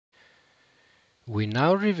We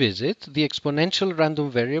now revisit the exponential random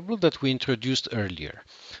variable that we introduced earlier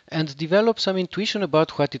and develop some intuition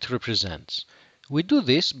about what it represents. We do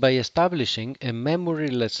this by establishing a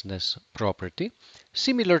memorylessness property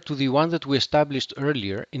similar to the one that we established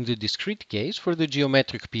earlier in the discrete case for the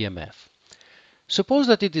geometric PMF. Suppose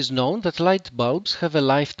that it is known that light bulbs have a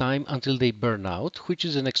lifetime until they burn out, which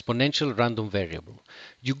is an exponential random variable.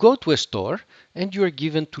 You go to a store and you are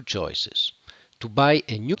given two choices: to buy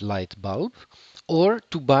a new light bulb or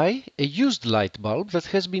to buy a used light bulb that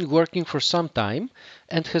has been working for some time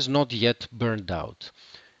and has not yet burned out.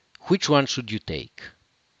 Which one should you take?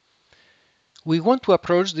 We want to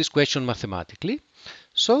approach this question mathematically,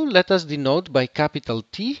 so let us denote by capital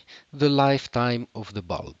T the lifetime of the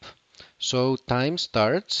bulb. So time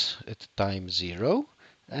starts at time 0,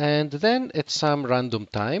 and then at some random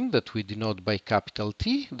time that we denote by capital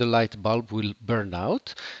T, the light bulb will burn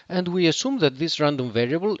out, and we assume that this random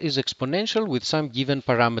variable is exponential with some given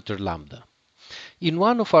parameter lambda. In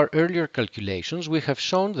one of our earlier calculations, we have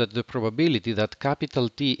shown that the probability that capital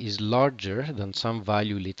T is larger than some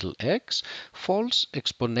value little x falls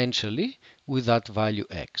exponentially with that value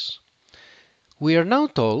x. We are now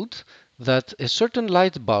told that a certain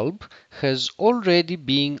light bulb has already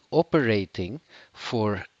been operating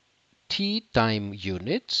for t time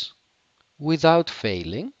units without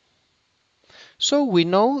failing. So we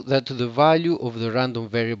know that the value of the random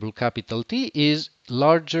variable capital T is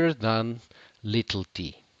larger than little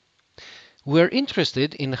t. We're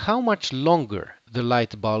interested in how much longer the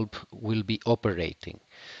light bulb will be operating.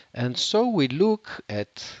 And so we look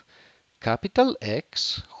at capital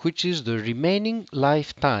X, which is the remaining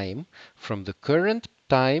lifetime from the current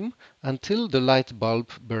time until the light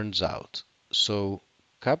bulb burns out. So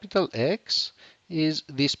capital X is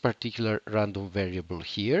this particular random variable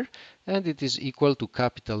here, and it is equal to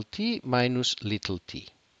capital T minus little t.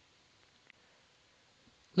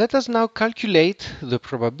 Let us now calculate the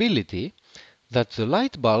probability that the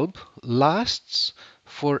light bulb lasts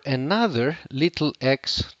for another little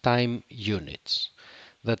x time units.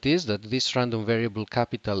 That is, that this random variable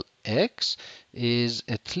capital X is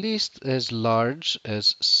at least as large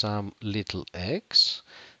as some little x.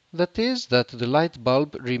 That is, that the light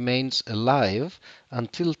bulb remains alive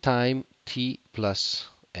until time t plus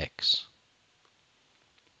x.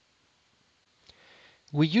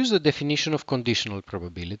 We use the definition of conditional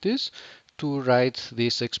probabilities to write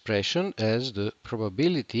this expression as the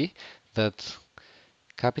probability that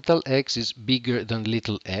capital X is bigger than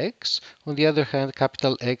little x. On the other hand,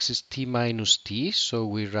 capital X is t minus t, so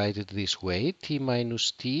we write it this way. T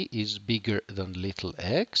minus t is bigger than little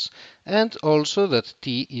x, and also that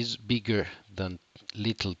t is bigger than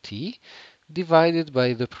little t, divided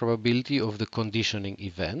by the probability of the conditioning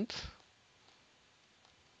event.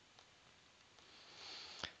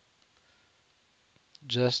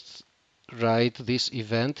 Just write this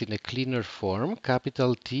event in a cleaner form,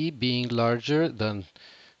 capital T being larger than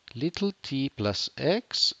little t plus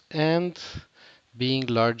x and being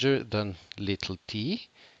larger than little t,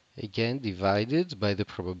 again divided by the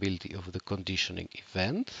probability of the conditioning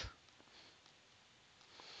event.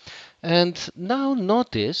 And now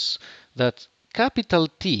notice that capital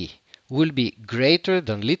T will be greater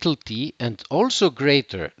than little t and also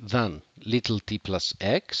greater than little t plus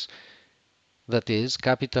x. That is,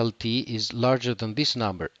 capital T is larger than this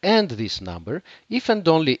number and this number, if and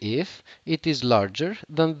only if it is larger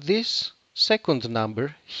than this second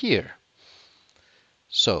number here.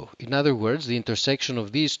 So, in other words, the intersection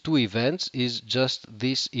of these two events is just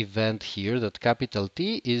this event here, that capital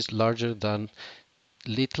T is larger than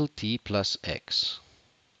little t plus x.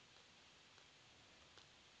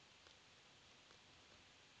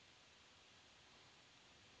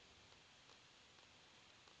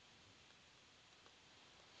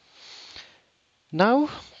 Now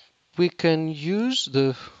we can use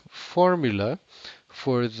the formula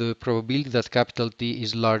for the probability that capital T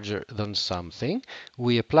is larger than something.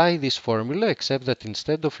 We apply this formula, except that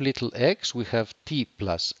instead of little x, we have t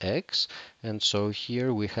plus x. And so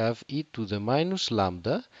here we have e to the minus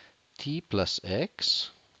lambda t plus x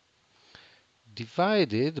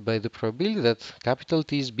divided by the probability that capital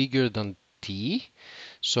T is bigger than t.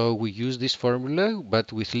 So we use this formula,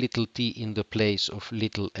 but with little t in the place of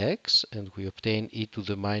little x, and we obtain e to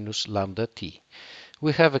the minus lambda t.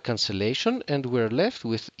 We have a cancellation, and we're left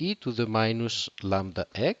with e to the minus lambda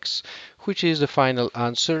x, which is the final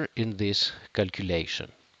answer in this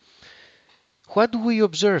calculation. What do we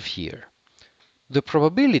observe here? The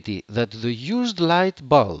probability that the used light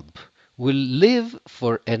bulb will live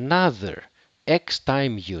for another x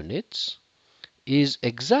time units is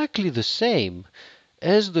exactly the same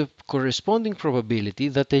as the corresponding probability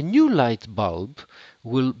that a new light bulb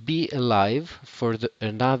will be alive for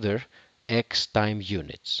another x time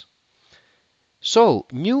units. So,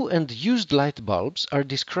 new and used light bulbs are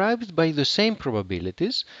described by the same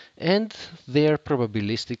probabilities and they are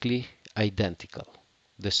probabilistically identical,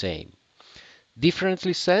 the same.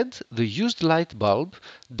 Differently said, the used light bulb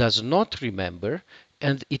does not remember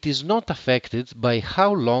and it is not affected by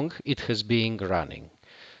how long it has been running.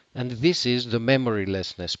 And this is the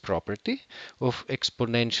memorylessness property of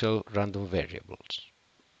exponential random variables.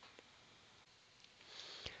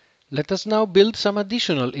 Let us now build some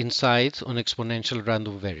additional insights on exponential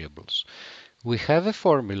random variables. We have a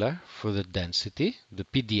formula for the density, the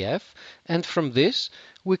PDF, and from this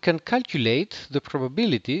we can calculate the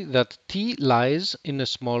probability that t lies in a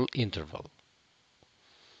small interval.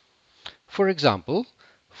 For example,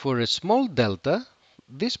 for a small delta,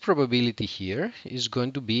 this probability here is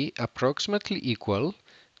going to be approximately equal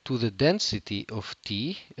to the density of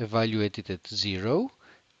t evaluated at 0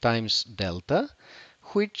 times delta,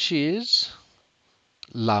 which is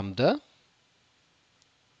lambda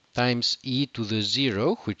times e to the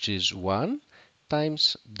 0, which is 1,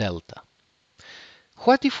 times delta.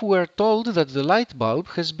 What if we are told that the light bulb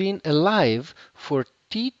has been alive for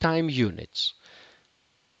t time units?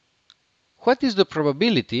 What is the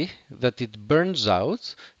probability that it burns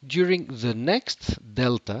out during the next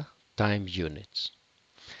delta time units?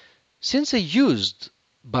 Since a used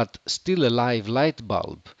but still alive light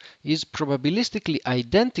bulb is probabilistically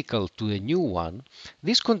identical to a new one,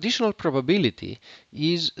 this conditional probability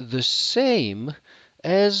is the same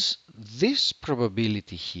as this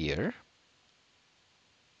probability here,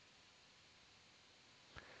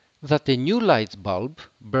 that a new light bulb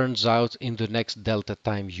burns out in the next delta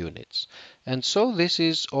time units. And so this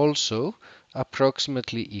is also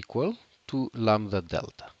approximately equal to lambda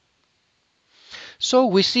delta. So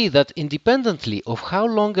we see that independently of how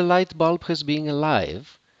long a light bulb has been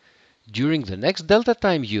alive, during the next delta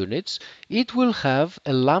time units, it will have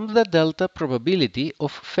a lambda delta probability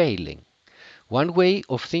of failing. One way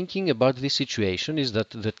of thinking about this situation is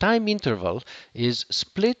that the time interval is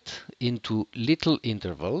split into little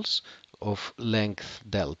intervals of length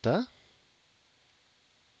delta.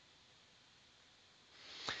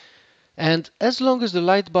 And as long as the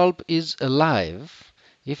light bulb is alive,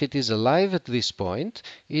 if it is alive at this point,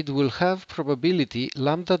 it will have probability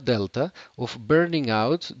lambda delta of burning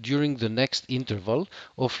out during the next interval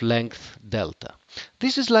of length delta.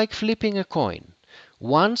 This is like flipping a coin.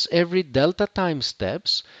 Once every delta time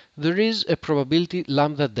steps, there is a probability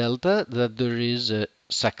lambda delta that there is a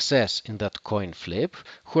success in that coin flip,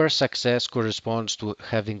 where success corresponds to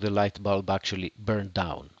having the light bulb actually burn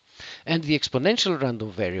down. And the exponential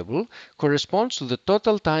random variable corresponds to the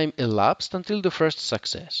total time elapsed until the first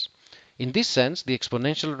success. In this sense, the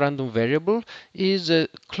exponential random variable is a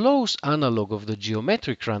close analog of the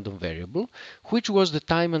geometric random variable, which was the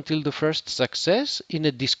time until the first success in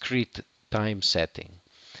a discrete time setting.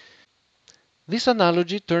 This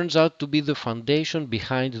analogy turns out to be the foundation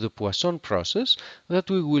behind the Poisson process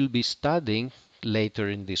that we will be studying later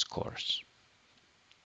in this course.